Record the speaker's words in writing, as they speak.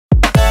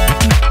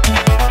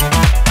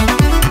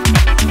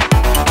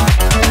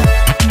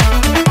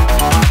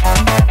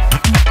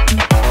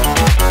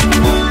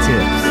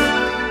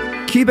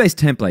Cubase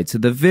templates are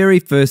the very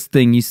first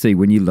thing you see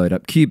when you load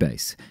up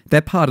Cubase.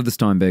 They're part of the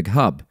Steinberg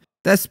Hub.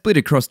 They're split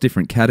across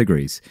different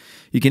categories.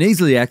 You can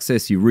easily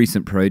access your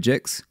recent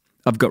projects.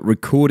 I've got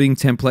recording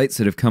templates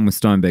that have come with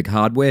Steinberg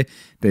hardware.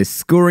 There's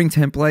scoring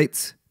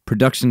templates,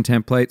 production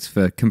templates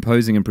for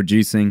composing and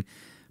producing,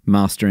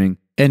 mastering,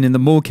 and in the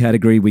more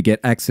category we get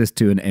access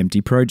to an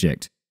empty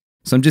project.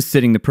 So I'm just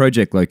setting the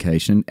project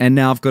location and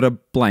now I've got a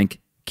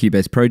blank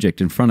Cubase project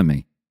in front of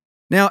me.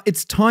 Now,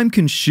 it's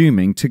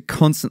time-consuming to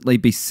constantly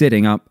be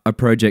setting up a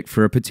project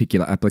for a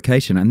particular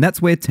application, and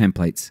that's where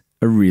templates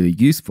are really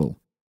useful.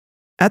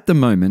 At the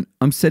moment,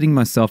 I'm setting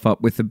myself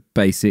up with a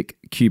basic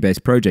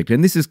Cubase project,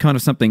 and this is kind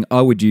of something I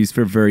would use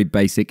for a very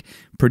basic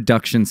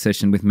production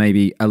session with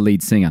maybe a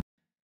lead singer.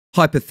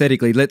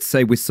 Hypothetically, let's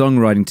say we're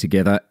songwriting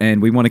together and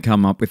we want to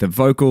come up with a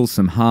vocal,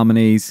 some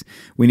harmonies.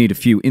 We need a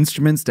few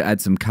instruments to add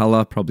some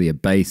color, probably a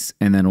bass,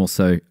 and then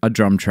also a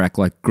drum track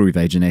like Groove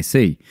Agent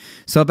SE.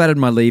 So I've added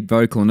my lead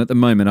vocal, and at the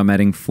moment I'm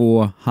adding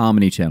 4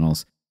 harmony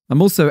channels.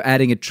 I'm also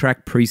adding a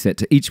track preset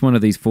to each one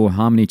of these 4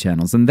 harmony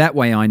channels, and that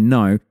way I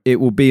know it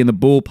will be in the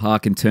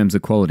ballpark in terms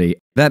of quality.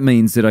 That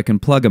means that I can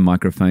plug a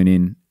microphone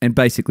in and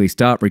basically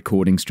start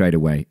recording straight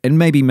away, and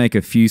maybe make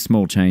a few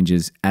small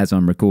changes as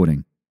I'm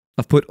recording.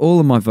 I've put all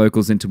of my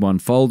vocals into one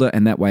folder,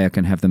 and that way I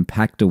can have them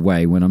packed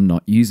away when I'm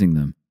not using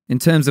them. In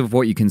terms of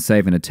what you can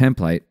save in a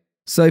template,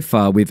 so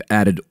far we've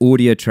added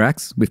audio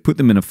tracks, we've put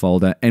them in a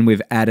folder, and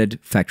we've added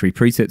factory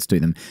presets to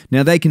them.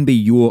 Now they can be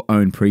your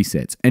own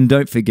presets, and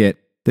don't forget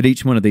that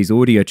each one of these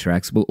audio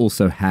tracks will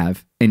also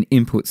have an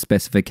input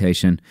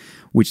specification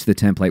which the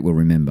template will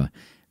remember.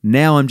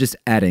 Now I'm just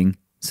adding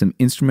some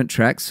instrument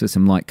tracks for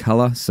some light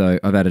color, so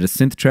I've added a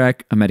synth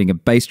track, I'm adding a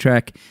bass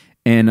track,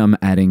 and I'm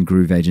adding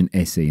Groove Agent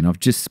SE, and I've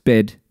just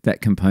sped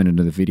that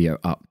component of the video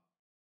up.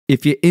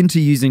 If you're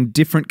into using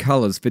different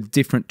colors for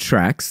different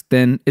tracks,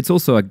 then it's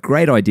also a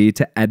great idea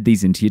to add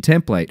these into your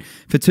template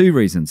for 2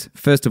 reasons.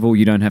 First of all,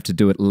 you don't have to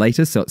do it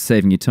later, so it's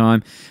saving you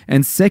time.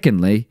 And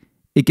secondly,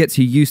 it gets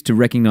you used to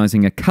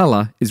recognizing a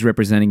color is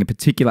representing a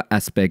particular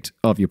aspect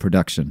of your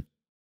production.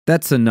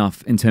 That's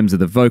enough in terms of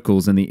the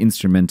vocals and the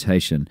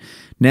instrumentation.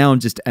 Now I'm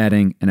just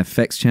adding an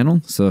effects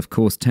channel. So of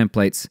course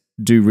templates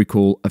do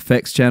recall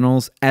effects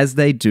channels as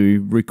they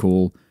do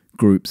recall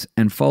groups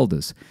and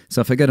folders. So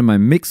if I go to my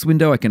mix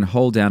window, I can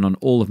hold down on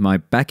all of my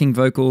backing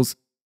vocals,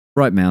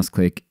 right mouse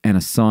click, and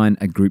assign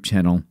a group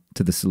channel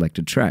to the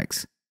selected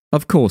tracks.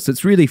 Of course,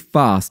 it's really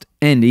fast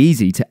and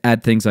easy to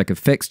add things like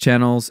effects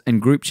channels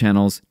and group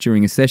channels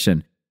during a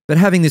session. But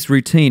having this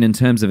routine in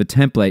terms of a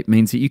template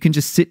means that you can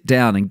just sit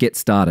down and get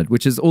started,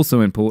 which is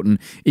also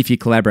important if you're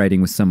collaborating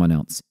with someone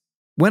else.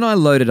 When I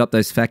loaded up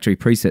those factory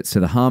presets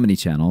to the harmony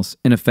channels,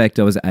 in effect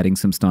I was adding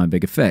some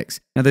Steinberg effects.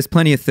 Now there's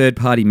plenty of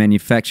third-party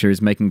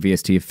manufacturers making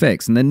VST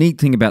effects, and the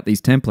neat thing about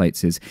these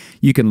templates is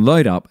you can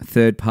load up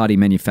third-party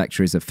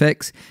manufacturers'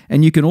 effects,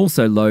 and you can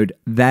also load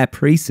their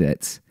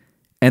presets,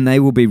 and they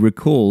will be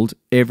recalled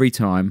every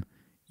time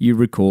you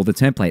recall the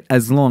template,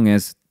 as long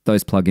as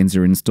those plugins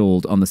are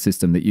installed on the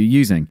system that you're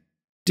using.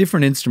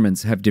 Different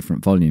instruments have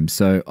different volumes,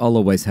 so I'll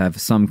always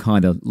have some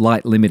kind of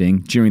light limiting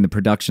during the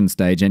production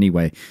stage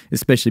anyway,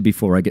 especially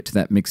before I get to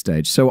that mix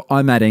stage. So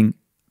I'm adding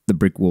the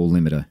brick wall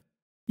limiter.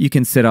 You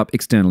can set up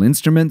external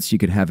instruments, you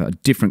could have a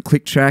different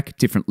click track,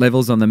 different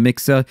levels on the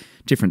mixer,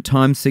 different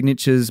time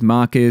signatures,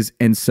 markers,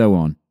 and so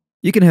on.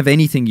 You can have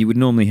anything you would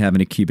normally have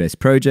in a Cubase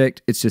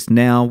project, it's just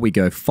now we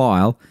go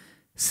File,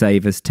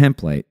 Save as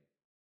Template.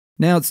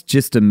 Now it's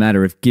just a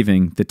matter of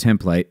giving the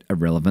template a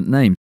relevant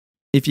name.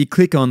 If you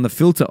click on the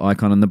filter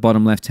icon in the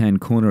bottom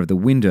left-hand corner of the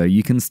window,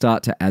 you can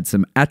start to add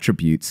some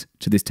attributes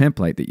to this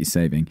template that you're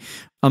saving.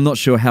 I'm not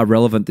sure how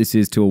relevant this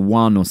is to a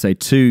 1 or say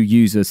 2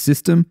 user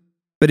system,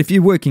 but if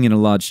you're working in a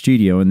large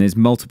studio and there's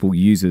multiple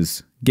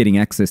users getting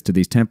access to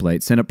these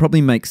templates, then it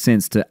probably makes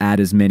sense to add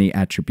as many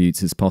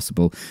attributes as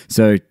possible,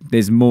 so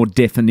there's more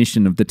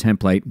definition of the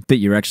template that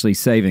you're actually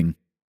saving.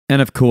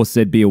 And of course,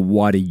 there'd be a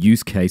wider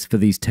use case for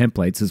these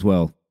templates as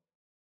well.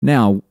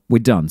 Now, we're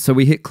done. So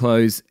we hit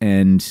close,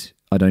 and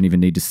I don't even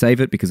need to save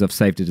it because I've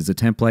saved it as a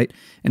template.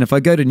 And if I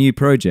go to New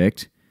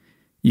Project,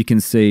 you can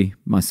see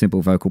my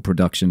simple vocal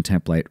production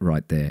template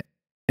right there.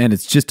 And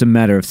it's just a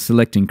matter of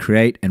selecting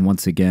Create and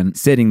once again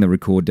setting the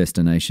record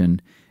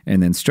destination,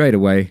 and then straight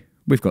away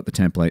we've got the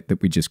template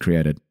that we just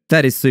created.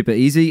 That is super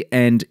easy,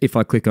 and if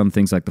I click on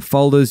things like the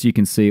folders, you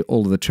can see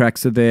all of the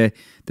tracks are there,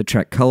 the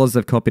track colors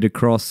I've copied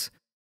across,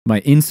 my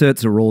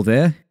inserts are all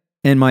there,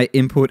 and my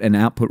input and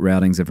output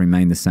routings have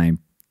remained the same.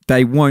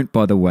 They won't,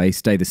 by the way,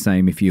 stay the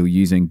same if you're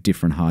using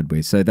different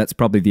hardware, so that's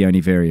probably the only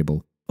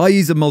variable. I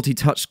use a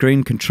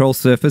multi-touchscreen control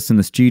surface in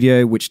the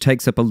studio, which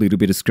takes up a little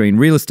bit of screen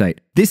real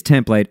estate. This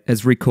template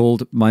has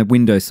recalled my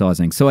window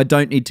sizing, so I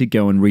don't need to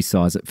go and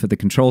resize it for the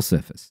control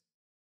surface.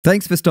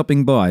 Thanks for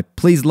stopping by.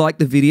 Please like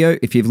the video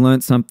if you've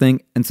learned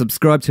something, and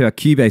subscribe to our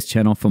Cubase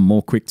channel for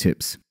more quick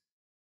tips.